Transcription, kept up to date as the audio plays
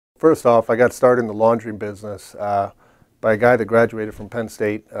First off, I got started in the laundry business by a guy that graduated from Penn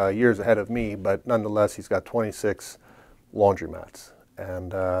State years ahead of me, but nonetheless, he's got 26 laundromats.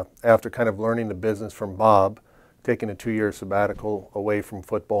 And after kind of learning the business from Bob, taking a 2-year sabbatical away from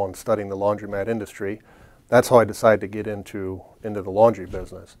football and studying the laundromat industry, that's how I decided to get into the laundry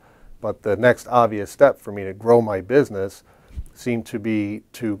business. But the next obvious step for me to grow my business seemed to be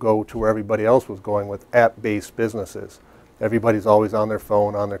to go to where everybody else was going with app-based businesses. Everybody's always on their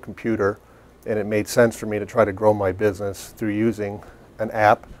phone, on their computer, and it made sense for me to try to grow my business through using an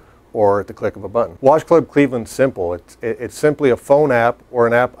app or at the click of a button. Wash Club Cleveland's simple. It's simply a phone app or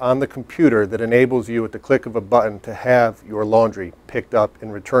an app on the computer that enables you at the click of a button to have your laundry picked up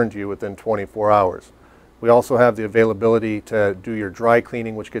and returned to you within 24 hours. We also have the availability to do your dry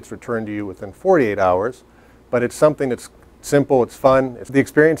cleaning, which gets returned to you within 48 hours, but it's something that's simple, it's fun. The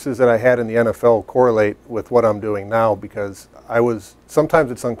experiences that I had in the NFL correlate with what I'm doing now, because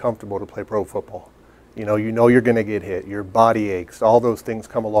sometimes it's uncomfortable to play pro football. You know you're going to get hit, your body aches, all those things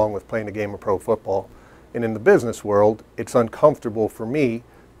come along with playing a game of pro football. And in the business world, it's uncomfortable for me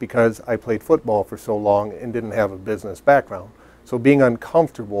because I played football for so long and didn't have a business background. So being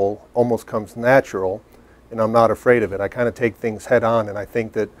uncomfortable almost comes natural, and I'm not afraid of it. I kind of take things head on, and I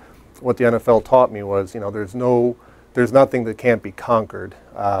think that what the NFL taught me was, there's nothing that can't be conquered.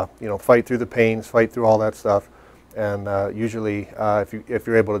 Fight through the pains, fight through all that stuff, and usually if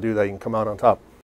you're able to do that, you can come out on top.